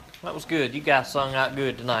That was good. You guys sung out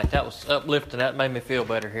good tonight. That was uplifting. That made me feel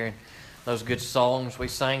better hearing those good songs we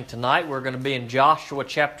sang tonight. We're going to be in Joshua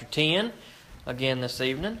chapter 10 again this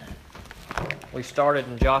evening. We started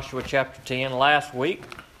in Joshua chapter 10 last week.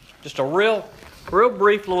 Just a real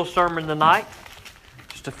brief little sermon tonight.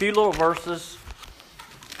 Just a few little verses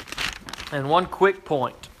and one quick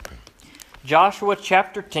point. Joshua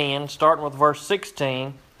chapter 10, starting with verse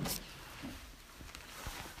 16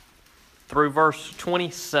 through verse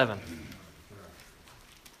 27.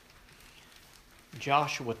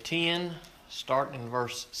 Joshua 10, starting in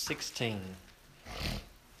verse 16.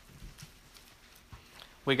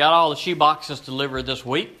 We got all the shoe boxes delivered this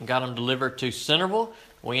week. We got them delivered to Centerville.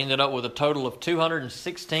 We ended up with a total of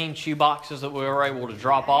 216 shoe boxes that we were able to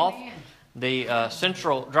drop off. The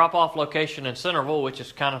central drop-off location in Centerville, which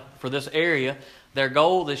is kind of for this area, their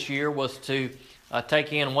goal this year was to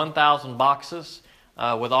take in 1,000 boxes.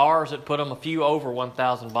 With ours, it put them a few over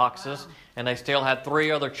 1,000 boxes, and they still had 3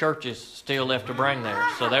 other churches still left to bring there.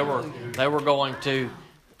 So they were going to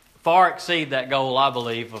far exceed that goal, I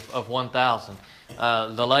believe, of 1,000.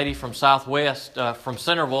 The lady from Southwest, from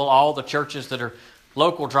Centerville, all the churches that are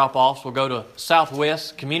local drop-offs will go to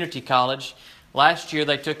Southwest Community College. Last year,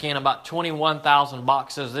 they took in about 21,000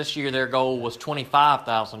 boxes. This year, their goal was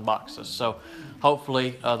 25,000 boxes. So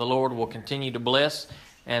hopefully, the Lord will continue to bless,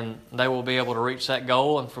 and they will be able to reach that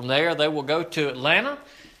goal. And from there, they will go to Atlanta.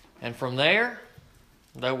 And from there,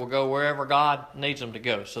 they will go wherever God needs them to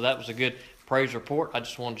go. So that was a good praise report. I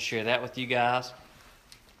just wanted to share that with you guys.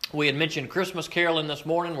 We had mentioned Christmas caroling this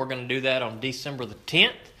morning. We're going to do that on December the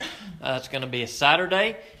 10th. It's going to be a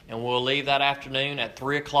Saturday, and we'll leave that afternoon at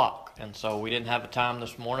 3 o'clock. And so we didn't have a time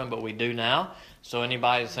this morning, but we do now. So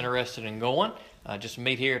anybody that's interested in going, just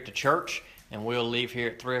meet here at the church, and we'll leave here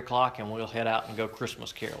at 3 o'clock, and we'll head out and go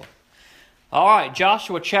Christmas caroling. All right,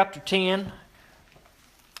 Joshua chapter 10.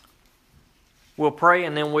 We'll pray,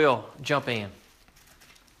 and then we'll jump in.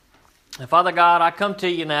 And Father God, I come to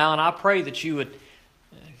you now, and I pray that you would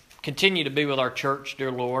continue to be with our church,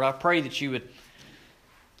 dear Lord. I pray that you would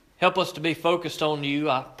help us to be focused on you.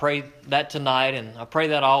 I pray that tonight, and I pray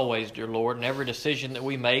that always, dear Lord, in every decision that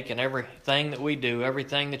we make and everything that we do,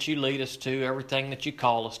 everything that you lead us to, everything that you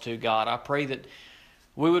call us to, God. I pray that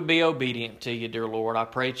we would be obedient to you, dear Lord. I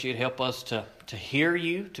pray that you'd help us to hear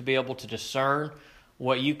you, to be able to discern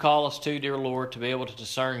what you call us to, dear Lord, to be able to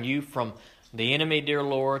discern you from the enemy, dear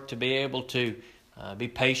Lord, to be able to be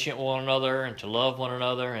patient with one another and to love one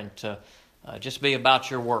another and to just be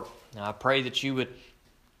about your work. Now, I pray that you would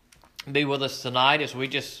be with us tonight as we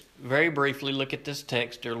just very briefly look at this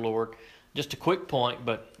text, dear Lord. Just a quick point,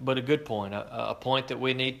 but a good point, a point that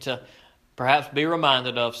we need to perhaps be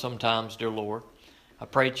reminded of sometimes, dear Lord. I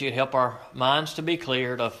pray that you'd help our minds to be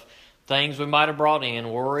cleared of things we might have brought in,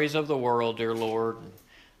 worries of the world, dear Lord,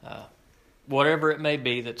 whatever it may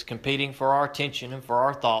be that's competing for our attention and for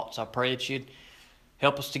our thoughts. I pray that you'd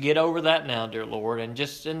help us to get over that now, dear Lord, and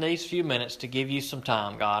just in these few minutes to give you some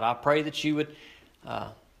time, God. I pray that you would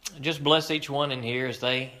just bless each one in here as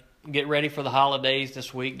they get ready for the holidays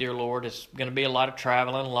this week, dear Lord. It's going to be a lot of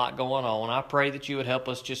traveling, a lot going on. I pray that you would help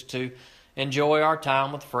us just to enjoy our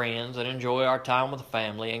time with friends and enjoy our time with the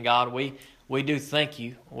family. And God, we do thank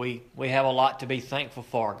you. We have a lot to be thankful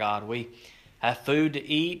for, God. We have food to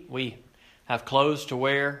eat. We have clothes to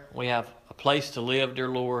wear. We have a place to live, dear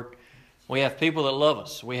Lord. We have people that love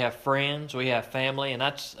us. We have friends. We have family. And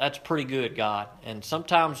that's pretty good, God. And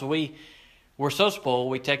sometimes we're so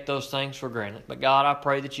spoiled, we take those things for granted. But God, I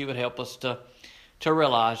pray that you would help us to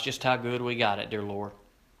realize just how good we got it, dear Lord.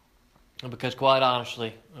 Because quite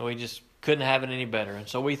honestly, we just couldn't have it any better. And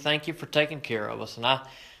so we thank you for taking care of us. And I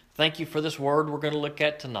thank you for this word we're going to look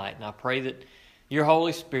at tonight. And I pray that your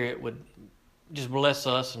Holy Spirit would just bless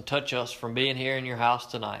us and touch us from being here in your house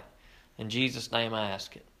tonight. In Jesus' name I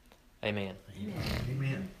ask it. Amen.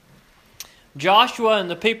 Amen. Joshua and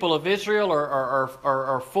the people of Israel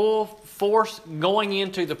are full force going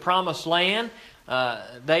into the promised land.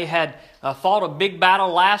 They had fought a big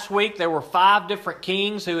battle last week. There were 5 different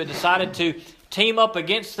kings who had decided to team up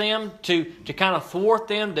against them to kind of thwart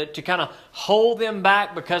them, to kind of hold them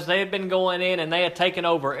back because they had been going in and they had taken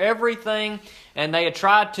over everything and they had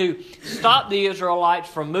tried to stop the Israelites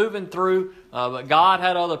from moving through, but God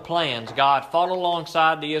had other plans. God fought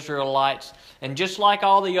alongside the Israelites, and just like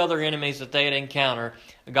all the other enemies that they had encountered,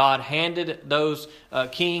 God handed those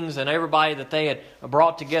kings and everybody that they had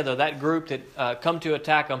brought together, that group that come to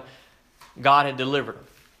attack them, God had delivered them.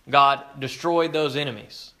 God destroyed those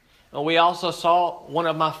enemies. we also saw one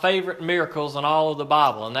of my favorite miracles in all of the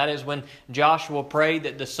Bible, and that is when Joshua prayed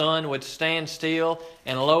that the sun would stand still,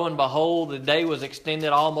 and lo and behold, the day was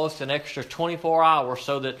extended almost an extra 24 hours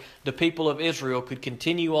so that the people of Israel could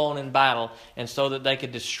continue on in battle and so that they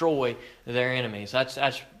could destroy their enemies.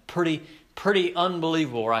 That's pretty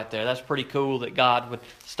unbelievable right there. That's pretty cool that God would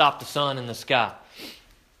stop the sun in the sky.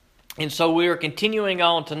 And so we are continuing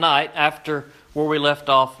on tonight after where we left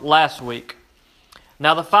off last week.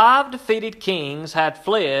 Now the 5 defeated kings had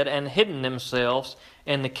fled and hidden themselves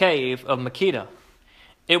in the cave of Makkedah.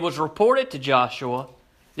 It was reported to Joshua,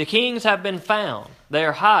 "The kings have been found. They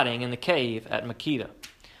are hiding in the cave at Makkedah."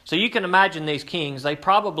 So you can imagine these kings. They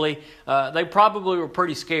probably were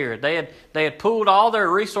pretty scared. They had pulled all their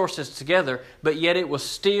resources together, but yet it was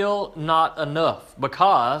still not enough,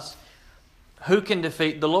 because who can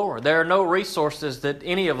defeat the Lord? There are no resources that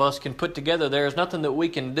any of us can put together. There is nothing that we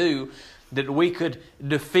can do that we could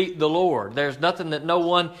defeat the Lord. There's nothing that no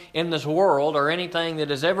one in this world or anything that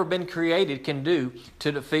has ever been created can do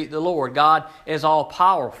to defeat the Lord. God is all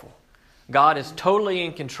powerful. God is totally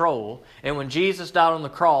in control. And when Jesus died on the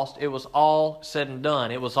cross, it was all said and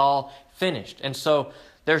done. It was all finished. And so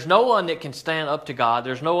there's no one that can stand up to God.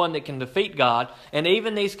 There's no one that can defeat God. And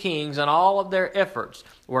even these kings and all of their efforts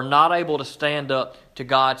were not able to stand up to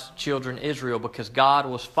God's children Israel, because God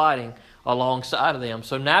was fighting alongside of them.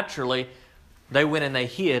 So naturally, they went and they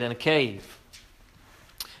hid in a cave.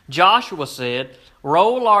 Joshua said,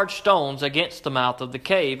 "Roll large stones against the mouth of the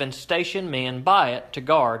cave and station men by it to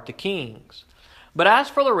guard the kings. But as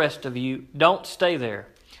for the rest of you, don't stay there.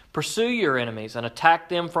 Pursue your enemies and attack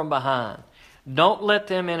them from behind. Don't let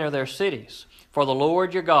them enter their cities, for the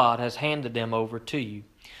Lord your God has handed them over to you."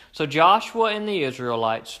 So Joshua and the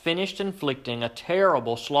Israelites finished inflicting a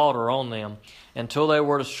terrible slaughter on them until they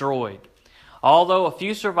were destroyed, although a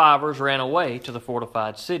few survivors ran away to the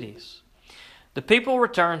fortified cities. The people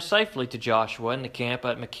returned safely to Joshua in the camp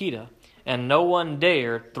at Makkedah, and no one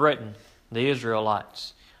dared threaten the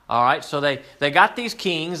Israelites. All right, so they got these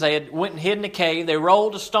kings. They had went and hid in a cave. They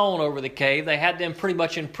rolled a stone over the cave. They had them pretty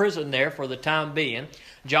much imprisoned there for the time being.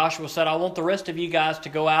 Joshua said, "I want the rest of you guys to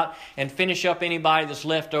go out and finish up anybody that's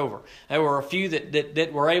left over." There were a few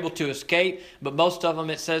that were able to escape, but most of them,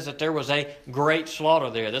 it says that there was a great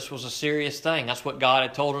slaughter there. This was a serious thing. That's what God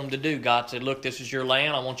had told them to do. God said, "Look, this is your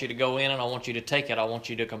land. I want you to go in and I want you to take it. I want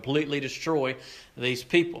you to completely destroy these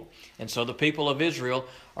people." And so the people of Israel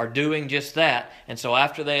are doing just that. And so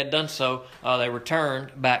after they had done so, they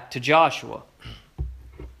returned back to Joshua.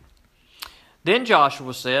 Then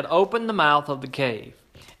Joshua said, "Open the mouth of the cave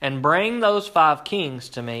and bring those 5 kings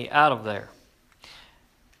to me out of there."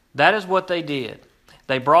 That is what they did.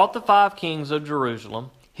 They brought the 5 kings of Jerusalem,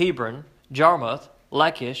 Hebron, Jarmuth,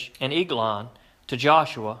 Lachish, and Eglon, to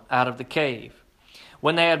Joshua out of the cave.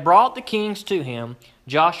 When they had brought the kings to him,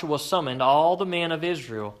 Joshua summoned all the men of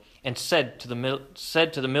Israel and said to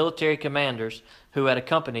the military commanders who had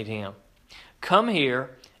accompanied him, "Come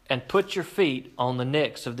here and put your feet on the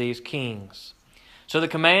necks of these kings." So the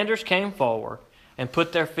commanders came forward and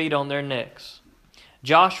put their feet on their necks.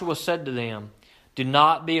 Joshua said to them, "Do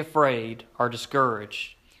not be afraid or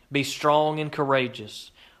discouraged. Be strong and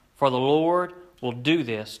courageous, for the Lord will do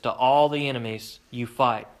this to all the enemies you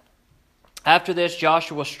fight." After this,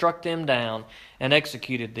 Joshua struck them down and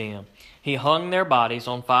executed them. He hung their bodies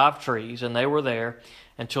on 5 trees, and they were there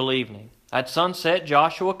until evening. At sunset,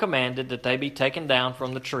 Joshua commanded that they be taken down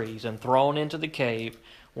from the trees and thrown into the cave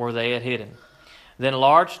where they had hidden. Then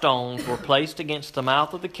large stones were placed against the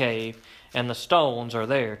mouth of the cave, and the stones are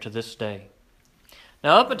there to this day.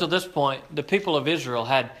 Now, up until this point, the people of Israel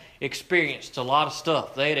had experienced a lot of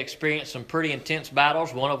stuff. They had experienced some pretty intense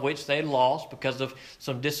battles, one of which they had lost because of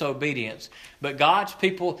some disobedience. But God's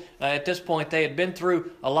people, at this point, they had been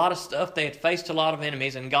through a lot of stuff. They had faced a lot of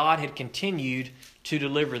enemies, and God had continued to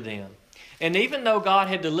deliver them. And even though God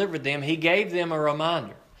had delivered them, He gave them a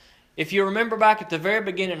reminder. If you remember back at the very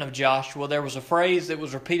beginning of Joshua, there was a phrase that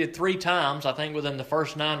was repeated 3 times, I think within the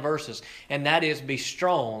first 9 verses, and that is, "Be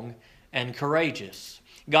strong and courageous."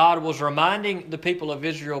 God was reminding the people of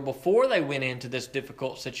Israel before they went into this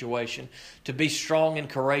difficult situation to be strong and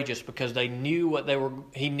courageous, because they knew what they were.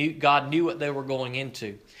 God knew what they were going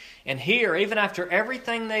into. And here, even after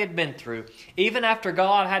everything they had been through, even after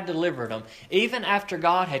God had delivered them, even after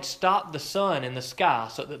God had stopped the sun in the sky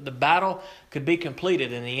so that the battle could be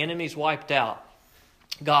completed and the enemies wiped out,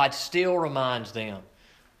 God still reminds them,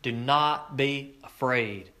 do not be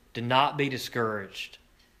afraid. Do not be discouraged.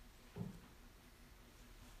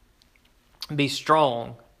 Be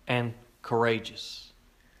strong and courageous.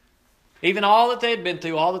 Even all that they had been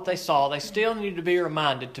through, all that they saw, they still needed to be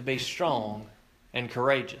reminded to be strong and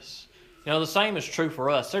courageous. The same is true for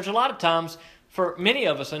us. There's a lot of times for many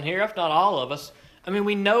of us in here, if not all of us,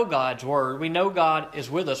 we know God's Word. We know God is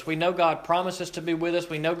with us. We know God promises to be with us.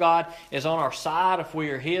 We know God is on our side if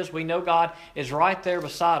we are His. We know God is right there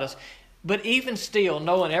beside us. But even still,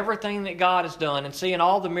 knowing everything that God has done and seeing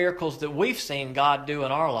all the miracles that we've seen God do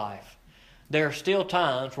in our life, there are still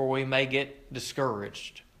times where we may get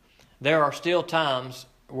discouraged. There are still times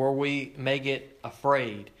where we may get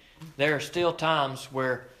afraid. There are still times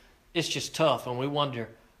where it's just tough and we wonder,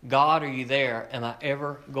 God, are you there? Am I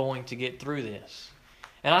ever going to get through this?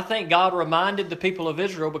 And I think God reminded the people of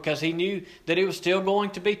Israel because He knew that it was still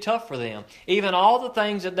going to be tough for them. Even all the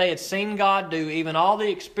things that they had seen God do, even all the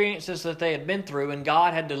experiences that they had been through and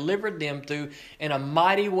God had delivered them through in a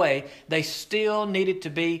mighty way, they still needed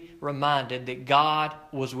to be reminded that God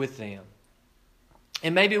was with them.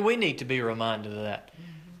 And maybe we need to be reminded of that.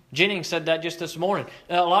 Jennings said that just this morning.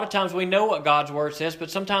 A lot of times we know what God's Word says,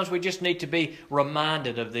 but sometimes we just need to be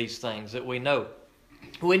reminded of these things that we know.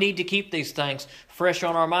 We need to keep these things fresh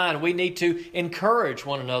on our mind. We need to encourage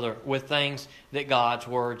one another with things that God's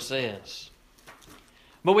Word says.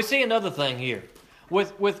 But we see another thing here.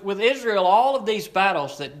 With Israel, all of these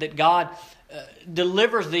battles that God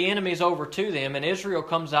delivers the enemies over to them, and Israel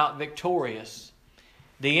comes out victorious,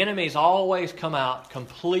 the enemies always come out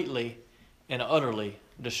completely and utterly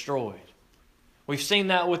destroyed. We've seen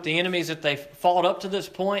that with the enemies that they fought up to this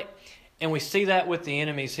point, and we see that with the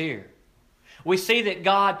enemies here. We see that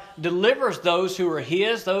God delivers those who are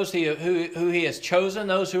His, those who He has chosen,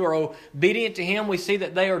 those who are obedient to Him. We see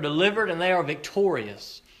that they are delivered and they are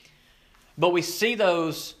victorious. But we see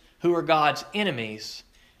those who are God's enemies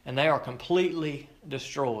and they are completely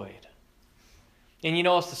destroyed. And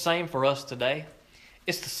it's the same for us today.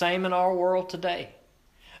 It's the same in our world today.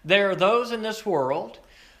 There are those in this world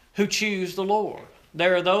who choose the Lord.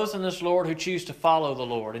 There are those in this Lord who choose to follow the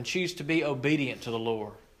Lord and choose to be obedient to the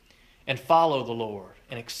Lord and follow the Lord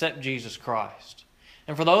and accept Jesus Christ.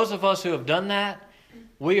 And for those of us who have done that,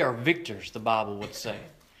 we are victors, the Bible would say.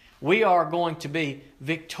 We are going to be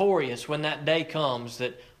victorious when that day comes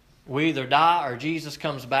that we either die or Jesus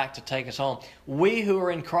comes back to take us home. We who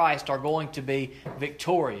are in Christ are going to be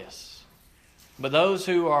victorious. But those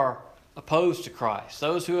who are opposed to Christ,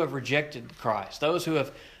 those who have rejected Christ, those who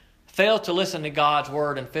have failed to listen to God's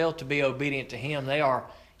Word and failed to be obedient to Him, they are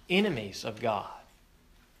enemies of God.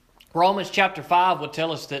 Romans chapter 5 would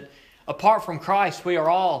tell us that apart from Christ, we are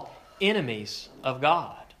all enemies of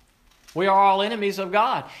God. We are all enemies of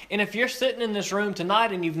God. And if you're sitting in this room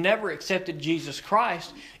tonight and you've never accepted Jesus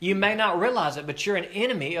Christ, you may not realize it, but you're an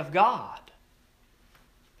enemy of God.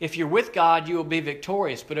 If you're with God, you will be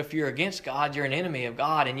victorious. But if you're against God, you're an enemy of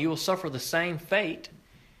God, and you will suffer the same fate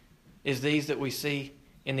as these that we see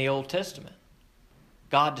in the Old Testament.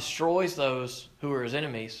 God destroys those who are His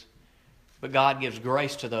enemies, but God gives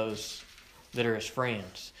grace to those that are His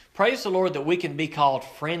friends. Praise the Lord that we can be called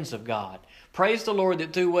friends of God. Praise the Lord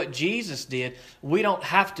that through what Jesus did, we don't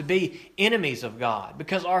have to be enemies of God,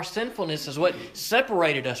 because our sinfulness is what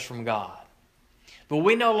separated us from God. But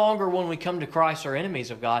we no longer, when we come to Christ, are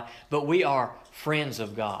enemies of God, but we are friends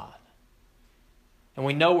of God. And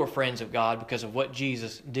we know we're friends of God because of what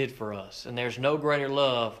Jesus did for us. And there's no greater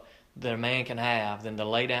love that a man can have than to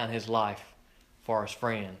lay down his life for his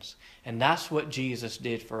friends. And that's what Jesus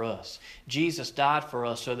did for us. Jesus died for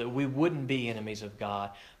us so that we wouldn't be enemies of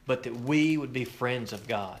God, but that we would be friends of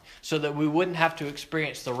God. So that we wouldn't have to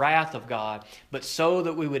experience the wrath of God, but so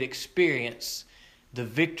that we would experience the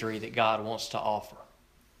victory that God wants to offer.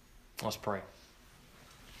 Let's pray.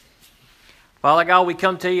 Father God, we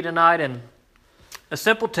come to you tonight in a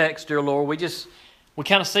simple text, dear Lord. We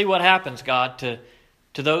kind of see what happens, God, to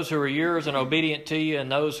those who are yours and obedient to you,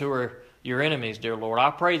 and those who are your enemies, dear Lord. I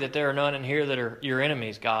pray that there are none in here that are your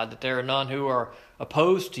enemies, God, that there are none who are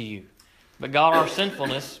opposed to you. But God, our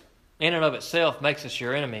sinfulness in and of itself makes us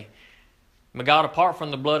your enemy. But God, apart from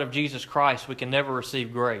the blood of Jesus Christ, we can never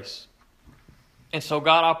receive grace. And so,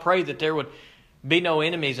 God, I pray that there would be no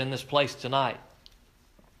enemies in this place tonight.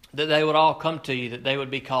 That they would all come to you, that they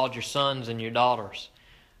would be called your sons and your daughters.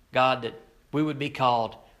 God, that we would be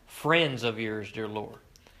called friends of yours, dear Lord.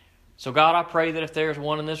 So, God, I pray that if there's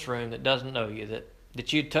one in this room that doesn't know you,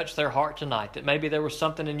 that you'd touch their heart tonight, that maybe there was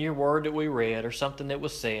something in your word that we read or something that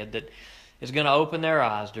was said that is going to open their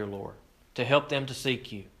eyes, dear Lord, to help them to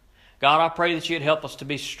seek you. God, I pray that you'd help us to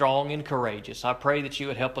be strong and courageous. I pray that you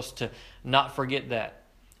would help us to not forget that.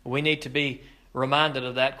 We need to be reminded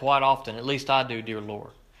of that quite often. At least I do, dear Lord.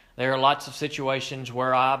 There are lots of situations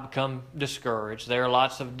where I become discouraged. There are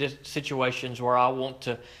lots of situations where I want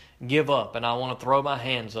to give up and I want to throw my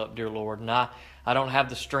hands up, dear Lord, and I don't have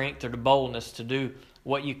the strength or the boldness to do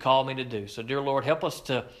what you call me to do. So, dear Lord, help us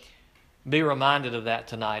to be reminded of that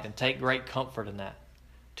tonight and take great comfort in that,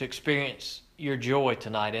 to experience your joy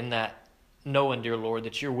tonight in that, knowing, dear Lord,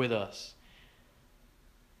 that you're with us,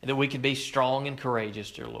 and that we can be strong and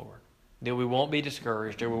courageous, dear Lord, that we won't be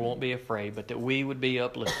discouraged or we won't be afraid, but that we would be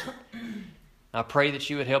uplifted. I pray that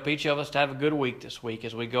you would help each of us to have a good week this week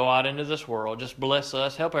as we go out into this world. Just bless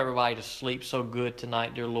us. Help everybody to sleep so good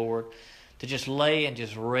tonight, dear Lord, to just lay and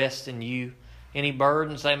just rest in you. Any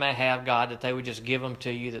burdens they may have, God, that they would just give them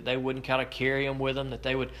to you, that they wouldn't kind of carry them with them, that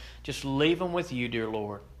they would just leave them with you, dear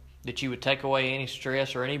Lord, that you would take away any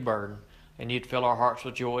stress or any burden, and you'd fill our hearts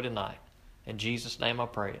with joy tonight. In Jesus' name I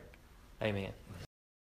pray it. Amen.